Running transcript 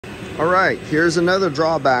All right, here's another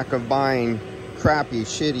drawback of buying crappy,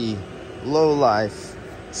 shitty, low-life,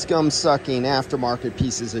 scum-sucking aftermarket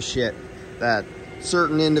pieces of shit that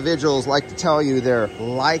certain individuals like to tell you they're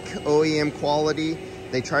like OEM quality.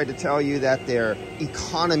 They try to tell you that they're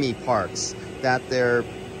economy parts, that they're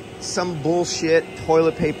some bullshit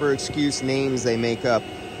toilet paper excuse names they make up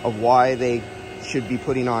of why they should be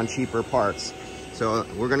putting on cheaper parts. So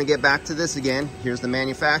we're gonna get back to this again. Here's the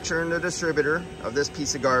manufacturer and the distributor of this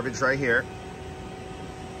piece of garbage right here.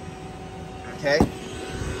 Okay.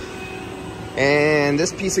 And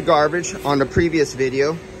this piece of garbage, on the previous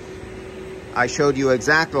video, I showed you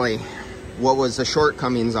exactly what was the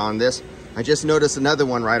shortcomings on this. I just noticed another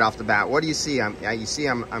one right off the bat. What do you see?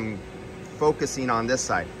 I'm focusing on this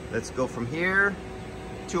side. Let's go from here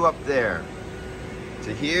to up there,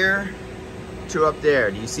 to here to up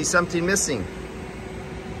there. Do you see something missing?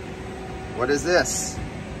 What is this?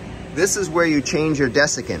 This is where you change your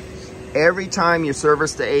desiccant. Every time you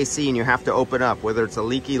service the AC and you have to open up, whether it's a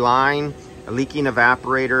leaky line, a leaking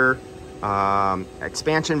evaporator,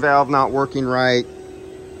 expansion valve not working right,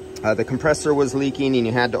 the compressor was leaking and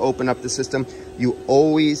you had to open up the system, you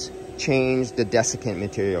always change the desiccant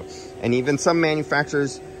material. And even some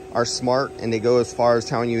manufacturers are smart and they go as far as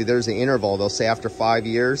telling you there's an interval. They'll say after 5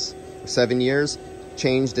 years, 7 years,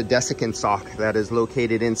 change the desiccant sock that is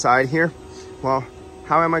located inside here. Well,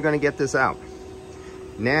 how am I going to get this out?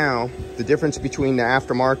 Now, the difference between the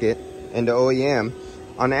aftermarket and the OEM,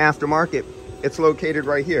 on the aftermarket, it's located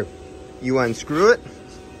right here. You unscrew it,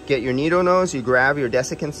 get your needle nose, you grab your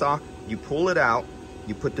desiccant sock, you pull it out,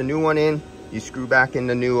 you put the new one in, you screw back in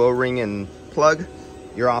the new O-ring and plug,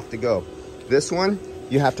 you're off to go. This one,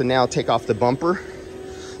 you have to now take off the bumper,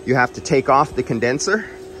 you have to take off the condenser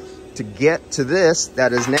to get to this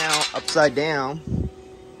that is now upside down,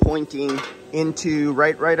 pointing into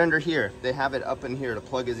right under here. They have it up in here, the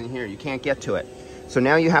plug is in here, you can't get to it. So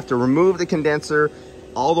now you have to remove the condenser,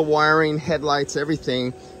 all the wiring, headlights,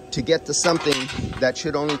 everything, to get to something that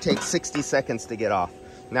should only take 60 seconds to get off.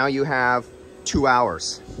 Now you have 2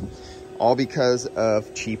 hours, all because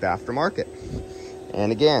of cheap aftermarket.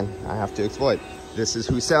 And again, I have to exploit. This is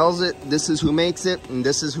who sells it, this is who makes it, and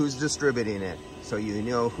this is who's distributing it. So you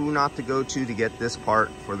know who not to go to get this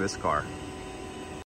part for this car.